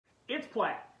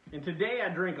Platt, and today I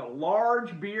drink a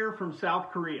large beer from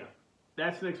South Korea.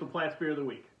 That's next with Platt's Beer of the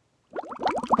Week.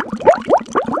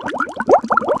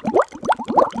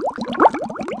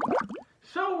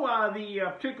 So the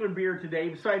particular beer today,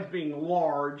 besides being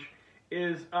large,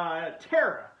 is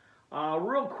Terra.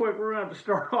 Real quick, we're going to have to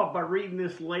start off by reading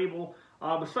this label.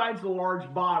 Besides the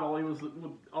large bottle, it was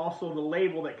also the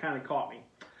label that kind of caught me.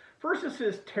 First, it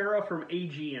says Terra from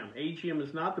AGM. AGM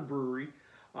is not the brewery.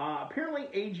 Apparently,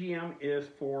 AGM is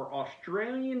for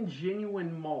Australian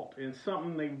Genuine Malt, and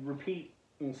something they repeat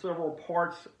in several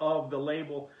parts of the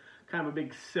label, kind of a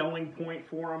big selling point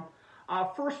for them.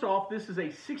 First off, this is a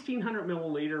 1600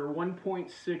 milliliter,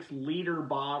 1.6 liter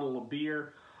bottle of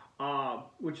beer,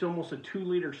 which is almost a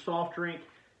 2-liter soft drink.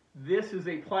 This is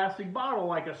a plastic bottle,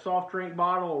 like a soft drink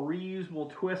bottle, a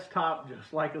reusable twist top,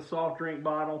 just like a soft drink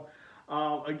bottle.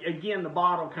 Again, the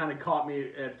bottle kind of caught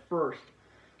me at first.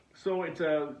 So it's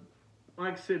a,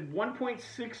 like I said,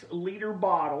 1.6 liter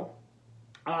bottle.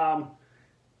 One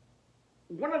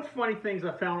of the funny things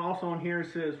I found also on here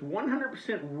says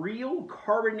 100% real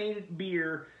carbonated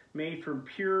beer made from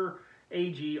pure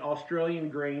AG Australian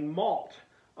grain malt.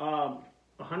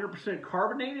 100%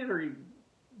 carbonated, or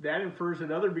that infers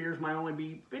that other beers might only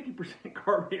be 50%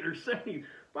 carbonated or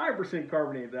 75%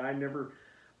 carbonated. I never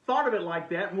thought of it like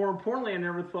that. More importantly, I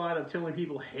never thought of telling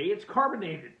people, hey, it's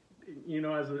carbonated, you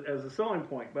know, as a selling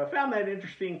point. But I found that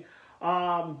interesting.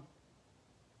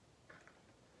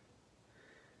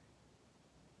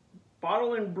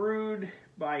 Bottled and brewed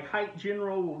by Hite,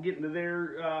 Jinro. We'll get into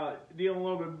their deal in a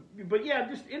little bit. But yeah,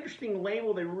 just interesting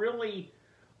label. They really,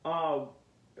 on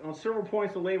several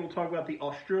points, the label talk about the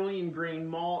Australian grain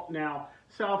malt. Now,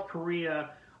 South Korea,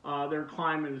 their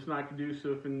climate is not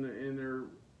conducive, and their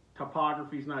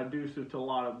topography is not conducive to a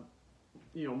lot of,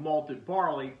 you know, malted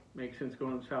barley. Makes sense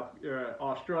going to South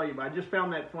Australia. But I just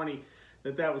found that funny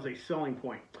that was a selling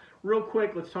point. Real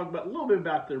quick, let's talk about a little bit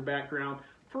about their background.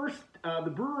 First,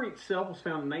 the brewery itself was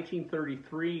founded in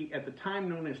 1933, at the time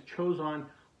known as Chosun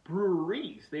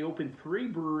Breweries. They opened 3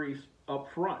 breweries up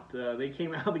front. They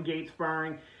came out of the gates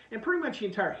firing, and pretty much the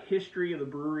entire history of the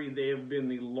brewery, they have been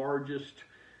the largest,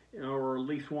 or at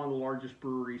least one of the largest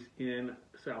breweries in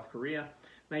South Korea.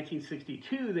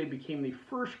 1962, they became the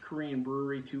first Korean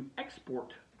brewery to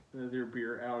export their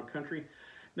beer out of the country.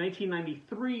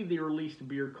 1993, they released a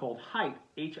beer called Hite,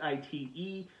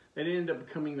 H-I-T-E, that ended up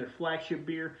becoming their flagship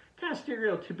beer. Kind of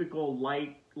stereotypical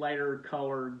lighter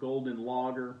color golden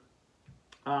lager.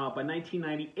 By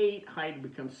 1998, Hite had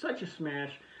become such a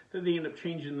smash that they ended up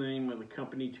changing the name of the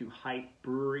company to Hite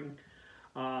Brewing.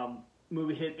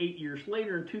 Movie hit 8 years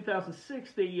later. In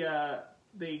 2006,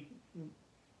 they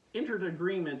entered an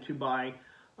agreement to buy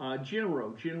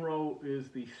Jinro. Jinro is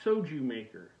the soju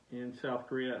maker in South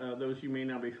Korea. Those of you may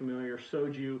not be familiar,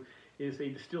 soju is a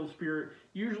distilled spirit,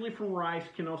 usually from rice,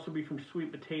 can also be from sweet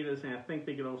potatoes, and I think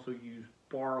they could also use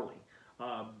barley.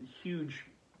 Huge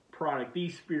product, the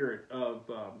spirit of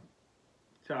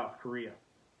South Korea.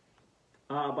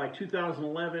 By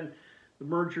 2011, the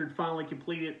merger had finally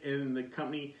completed, and the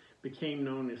company became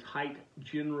known as Hite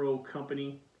Jinro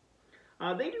Company.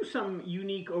 They do something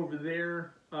unique over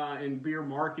there in beer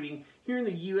marketing. Here in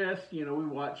the U.S., you know, we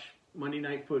watch Monday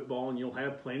Night Football, and you'll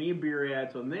have plenty of beer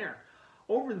ads on there.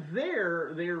 Over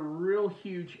there, they're real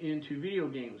huge into video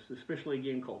games, especially a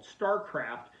game called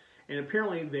StarCraft. And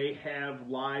apparently they have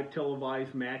live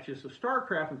televised matches of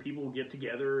StarCraft, and people will get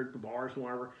together at the bars and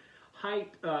whatever.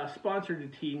 Hite sponsored a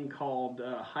team called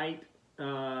Hite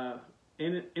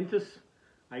Intus.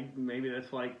 Maybe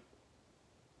that's like,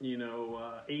 you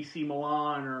know, AC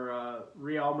Milan or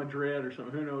Real Madrid or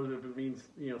something. Who knows if it means,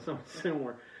 you know, something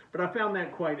similar. But I found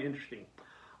that quite interesting.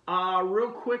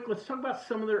 Real quick, let's talk about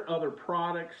some of their other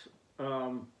products.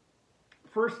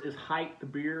 First is Hite, the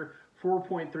beer,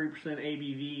 4.3%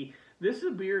 ABV. This is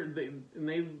a beer, and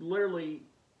they literally,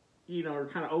 you know, are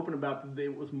kind of open about that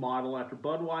it was modeled after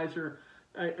Budweiser.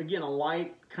 Again, a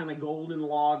light kind of golden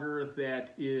lager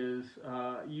that is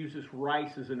uses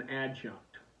rice as an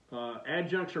adjunct.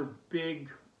 Adjuncts are big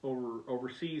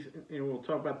overseas, and we'll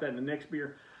talk about that in the next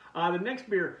beer. The next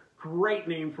beer, great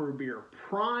name for a beer,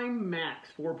 Prime Max,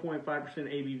 4.5%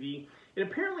 ABV. It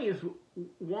apparently is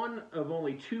one of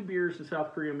only 2 beers in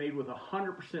South Korea made with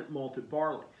 100% malted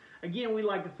barley. Again, we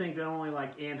like to think that only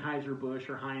like Anheuser-Busch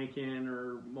or Heineken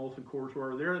or Molson Coors,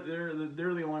 where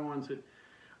they're the only ones that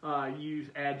use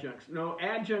adjuncts. No,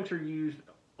 adjuncts are used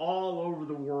all over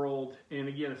the world, and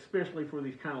again, especially for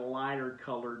these kind of lighter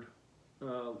colored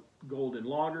golden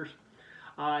lagers.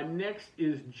 Next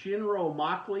is Jinro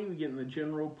Makgeolli. We get in the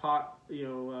Jinro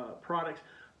products.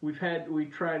 We tried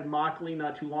Makgeolli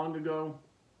not too long ago.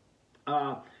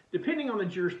 Depending on the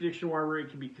jurisdiction, wherever it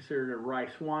can be considered a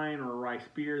rice wine or a rice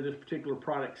beer. This particular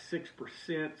product,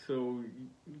 6%, so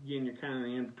again, you're kind of in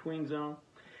the in-between zone.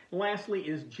 And lastly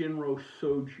is Jinro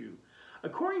Soju.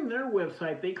 According to their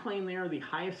website, they claim they are the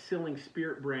highest selling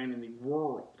spirit brand in the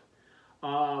world.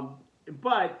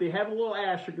 But they have a little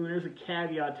asterisk, and there's a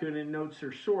caveat to it, and it notes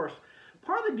their source.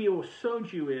 Part of the deal with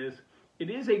soju is, it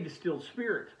is a distilled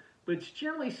spirit, but it's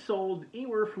generally sold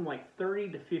anywhere from like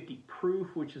 30 to 50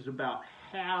 proof, which is about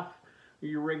half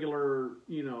your regular,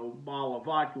 bottle of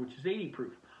vodka, which is 80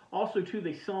 proof. Also, too,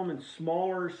 they sell them in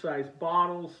smaller size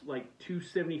bottles, like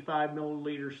 275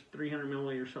 milliliters, 300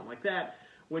 milliliters, something like that,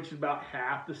 which is about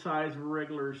half the size of a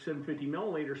regular 750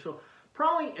 milliliters. So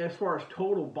probably as far as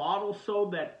total bottles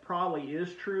sold, that probably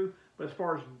is true. But as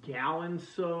far as gallons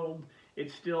sold,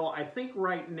 it's still, I think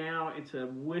right now, it's a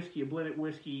whiskey, a blended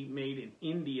whiskey made in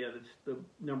India that's the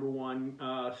number one.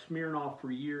 Smirnoff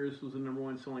for years was the number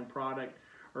one selling product,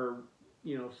 or,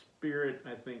 spirit.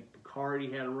 I think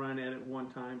Bacardi had a run at it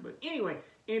one time. But anyway,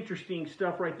 interesting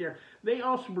stuff right there. They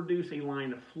also produce a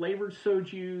line of flavored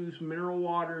sojus, mineral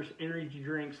waters, energy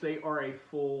drinks. They are a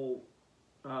full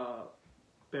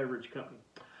beverage company.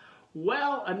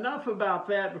 Well, enough about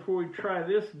that. Before we try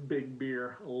this big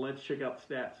beer, let's check out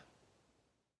the stats.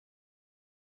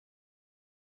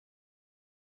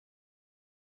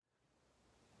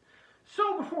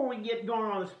 So before we get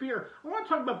going on this beer, I want to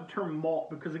talk about the term malt,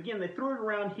 because again, they throw it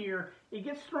around here. It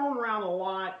gets thrown around a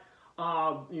lot,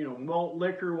 malt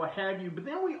liquor, what have you. But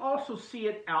then we also see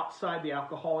it outside the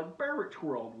alcoholic beverage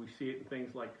world. We see it in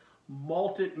things like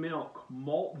malted milk,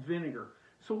 malt vinegar.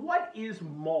 So what is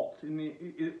malt? And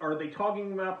are they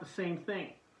talking about the same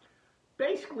thing?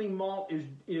 Basically, malt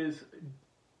is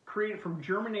created from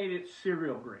germinated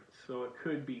cereal grains. So it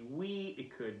could be wheat,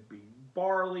 it could be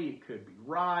barley, it could be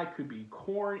rye, it could be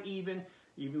corn even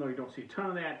though you don't see a ton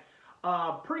of that.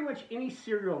 Pretty much any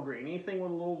cereal grain, anything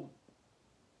with a little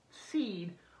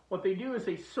seed, what they do is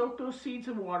they soak those seeds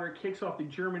in water. It kicks off the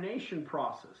germination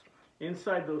process.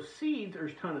 Inside those seeds,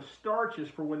 there's a ton of starches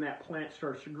for when that plant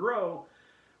starts to grow.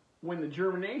 When the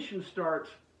germination starts,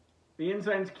 the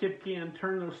enzymes kick in,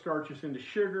 turn those starches into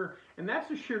sugar, and that's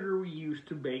the sugar we use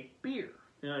to bake beer.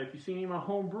 Now, if you've seen any of my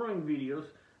home brewing videos,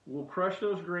 we'll crush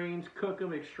those grains, cook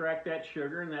them, extract that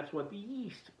sugar, and that's what the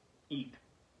yeast eat.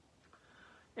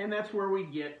 And that's where we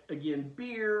get, again,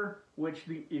 beer, which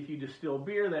if you distill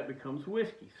beer, that becomes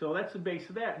whiskey. So that's the base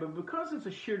of that. But because it's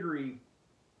a sugary,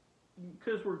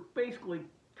 because we're basically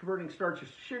converting starches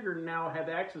to sugar and now have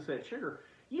access to that sugar,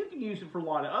 you can use it for a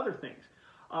lot of other things.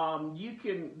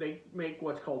 They make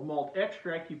what's called malt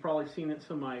extract. You've probably seen it in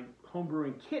some of my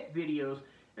homebrewing kit videos.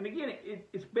 And again,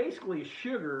 it's basically a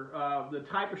sugar. The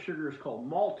type of sugar is called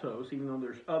maltose, even though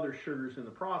there's other sugars in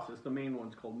the process. The main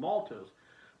one's called maltose.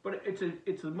 But it's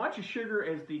as much a sugar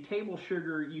as the table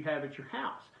sugar you have at your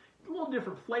house. It's a little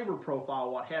different flavor profile,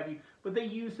 what have you, but they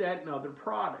use that in other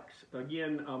products.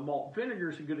 Again, malt vinegar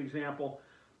is a good example.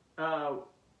 Part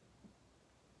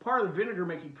of the vinegar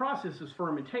making process is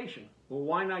fermentation. Well,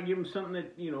 why not give them something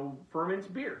that, ferments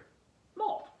beer?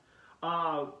 Malt.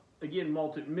 Again,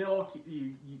 malted milk,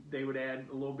 they would add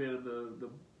a little bit of the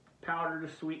powder to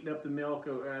sweeten up the milk.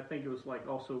 I think it was like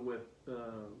also with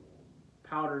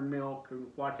powdered milk and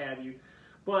what have you.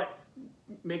 But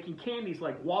making candies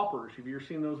like Whoppers, have you ever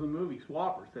seen those in the movies?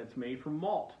 Whoppers, that's made from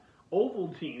malt.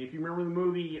 Ovaltine, if you remember the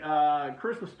movie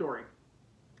Christmas Story,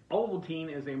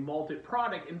 Ovaltine is a malted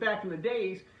product. And back in the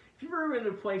days, if you've ever been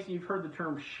to a place and you've heard the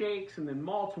term shakes and then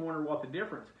malts and wonder what the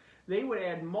difference, they would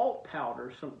add malt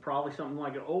powder, probably something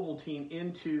like an Ovaltine,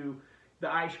 into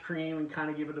the ice cream and kind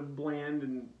of give it a blend,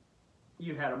 and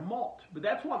you had a malt. But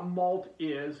that's what malt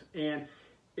is, and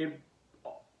it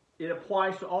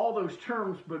applies to all those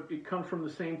terms, but it comes from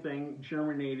the same thing,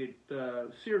 germinated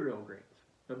cereal grains.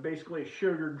 Basically a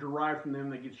sugar derived from them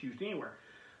that gets used anywhere.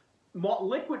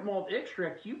 Liquid malt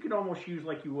extract, you could almost use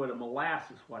like you would a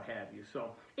molasses, what have you.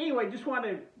 So anyway, just want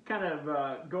to kind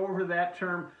of go over that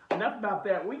term. Enough about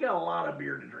that. We got a lot of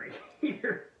beer to drink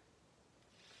here.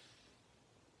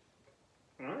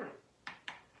 All right.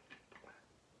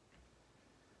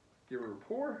 Give it a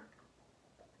pour.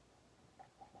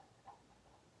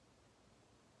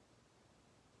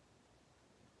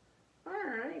 All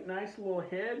right, nice little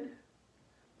head.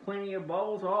 Plenty of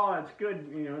bubbles. Oh, it's good.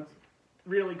 It's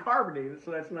really carbonated,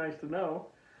 so that's nice to know.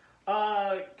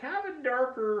 Kind of a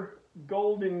darker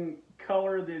golden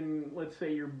color than, let's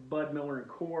say, your Bud Miller and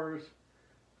Coors.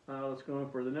 Let's go in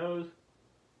for the nose.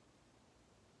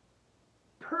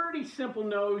 Pretty simple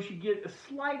nose. You get a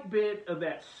slight bit of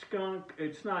that skunk.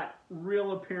 It's not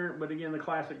real apparent, but again, the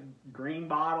classic green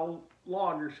bottle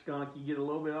lager skunk. You get a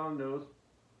little bit on the nose.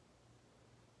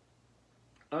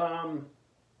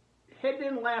 Head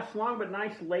didn't last long, but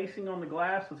nice lacing on the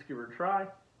glass. Let's give it a try.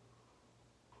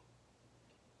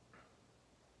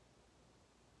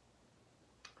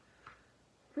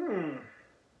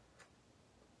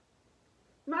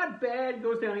 Not bad.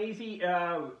 Goes down easy.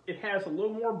 It has a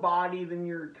little more body than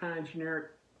your kind of generic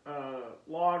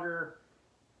lager.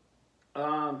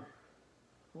 Let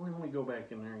me go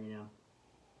back in there again.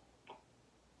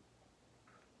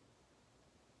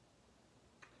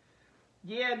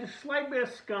 Yeah, just a slight bit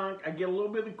of skunk. I get a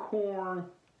little bit of corn.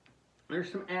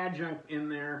 There's some adjunct in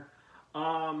there.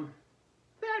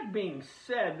 That being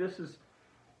said, this is,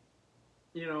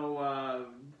 4.6%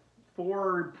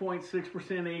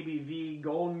 ABV,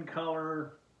 golden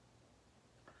color.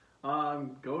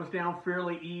 Goes down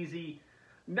fairly easy.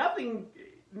 Nothing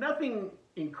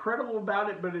incredible about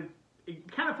it, but it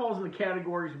kind of falls in the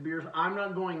categories of beers. I'm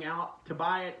not going out to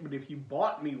buy it, but if you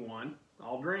bought me one,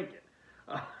 I'll drink it.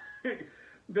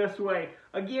 This way.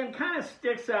 Again, kind of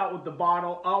sticks out with the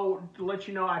bottle. Oh, to let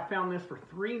you know, I found this for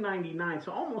 $3.99,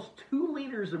 so almost 2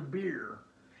 liters of beer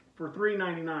for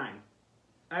 $3.99.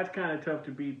 That's kind of tough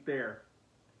to beat there.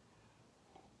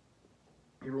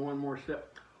 Give her one more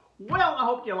sip. Well, I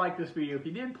hope you liked this video. If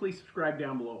you did, please subscribe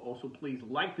down below. Also, please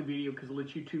like the video because it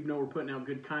lets YouTube know we're putting out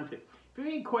good content. If you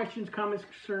have any questions, comments,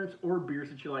 concerns, or beers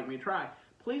that you'd like me to try,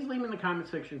 please leave them in the comment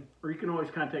section, or you can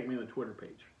always contact me on the Twitter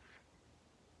page.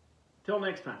 Till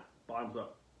next time, bottoms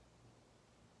up.